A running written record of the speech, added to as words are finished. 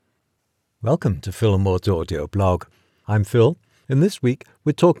Welcome to Phil and Maud's audio blog. I'm Phil, and this week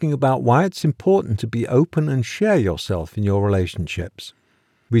we're talking about why it's important to be open and share yourself in your relationships.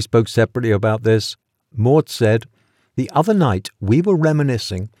 We spoke separately about this. Maud said, "The other night we were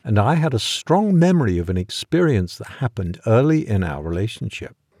reminiscing and I had a strong memory of an experience that happened early in our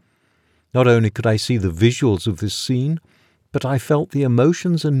relationship. Not only could I see the visuals of this scene, but I felt the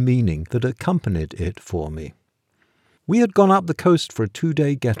emotions and meaning that accompanied it for me. We had gone up the coast for a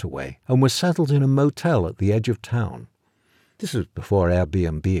 2-day getaway and were settled in a motel at the edge of town. This was before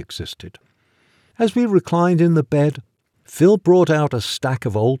Airbnb existed. As we reclined in the bed, Phil brought out a stack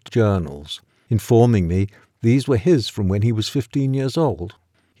of old journals, informing me these were his from when he was 15 years old.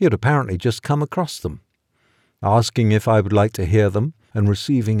 He had apparently just come across them. Asking if I would like to hear them and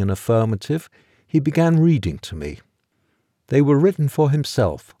receiving an affirmative, he began reading to me. They were written for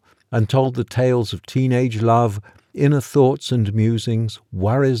himself and told the tales of teenage love, inner thoughts and musings,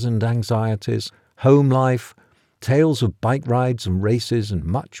 worries and anxieties, home life, tales of bike rides and races, and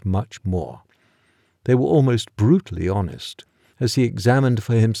much, much more. They were almost brutally honest, as he examined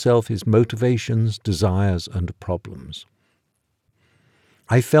for himself his motivations, desires, and problems.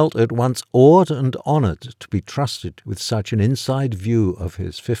 I felt at once awed and honored to be trusted with such an inside view of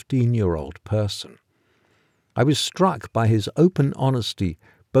his 15-year-old person. I was struck by his open honesty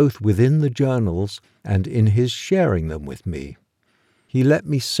both within the journals and in his sharing them with me. He let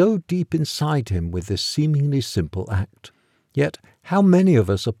me so deep inside him with this seemingly simple act. Yet, how many of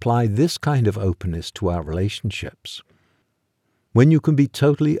us apply this kind of openness to our relationships? When you can be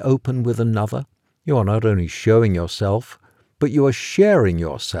totally open with another, you are not only showing yourself, but you are sharing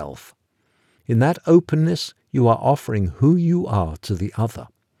yourself. In that openness, you are offering who you are to the other.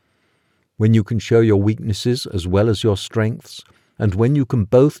 When you can show your weaknesses as well as your strengths, and when you can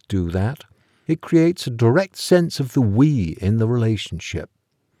both do that, it creates a direct sense of the we in the relationship.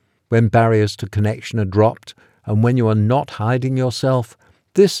 When barriers to connection are dropped, and when you are not hiding yourself,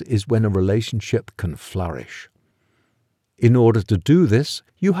 this is when a relationship can flourish. In order to do this,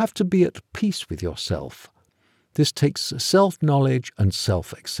 you have to be at peace with yourself. This takes self-knowledge and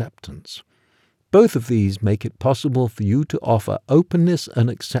self-acceptance. Both of these make it possible for you to offer openness and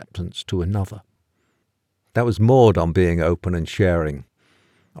acceptance to another. That was Maud on being open and sharing.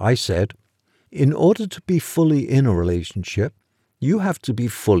 I said, in order to be fully in a relationship, you have to be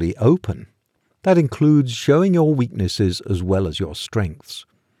fully open. That includes showing your weaknesses as well as your strengths.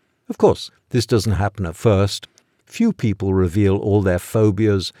 Of course, this doesn't happen at first. Few people reveal all their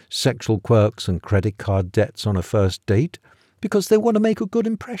phobias, sexual quirks, and credit card debts on a first date because they want to make a good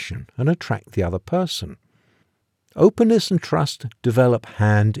impression and attract the other person. Openness and trust develop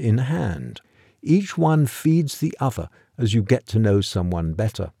hand in hand. Each one feeds the other as you get to know someone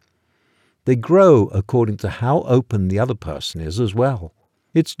better. They grow according to how open the other person is as well.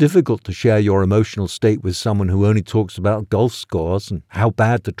 It's difficult to share your emotional state with someone who only talks about golf scores and how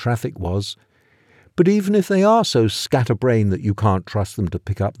bad the traffic was. But even if they are so scatterbrained that you can't trust them to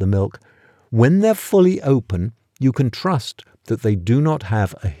pick up the milk, when they're fully open, you can trust that they do not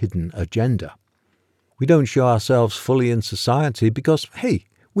have a hidden agenda. We don't show ourselves fully in society because, hey,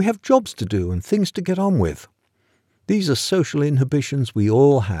 we have jobs to do and things to get on with. These are social inhibitions we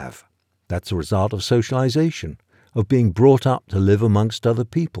all have. That's a result of socialization, of being brought up to live amongst other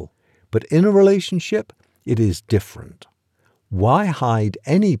people. But in a relationship, it is different. Why hide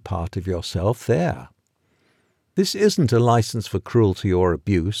any part of yourself there? This isn't a license for cruelty or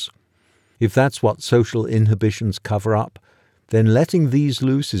abuse. If that's what social inhibitions cover up, then letting these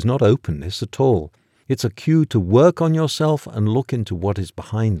loose is not openness at all. It's a cue to work on yourself and look into what is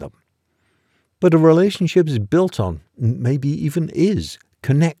behind them. But a relationship is built on, maybe even is,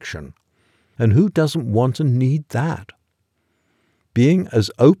 connection. And who doesn't want and need that? Being as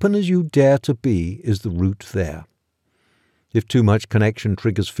open as you dare to be is the root there. If too much connection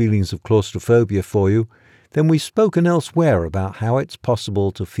triggers feelings of claustrophobia for you, then we've spoken elsewhere about how it's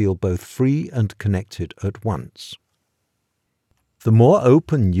possible to feel both free and connected at once. The more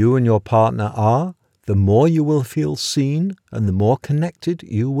open you and your partner are, the more you will feel seen and the more connected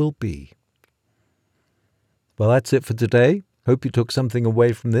you will be. Well, that's it for today. Hope you took something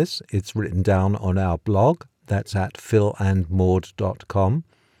away from this. It's written down on our blog. That's at philandmaud.com.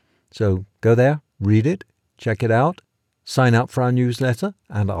 So go there, read it, check it out, sign up for our newsletter,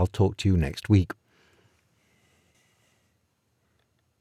 and I'll talk to you next week.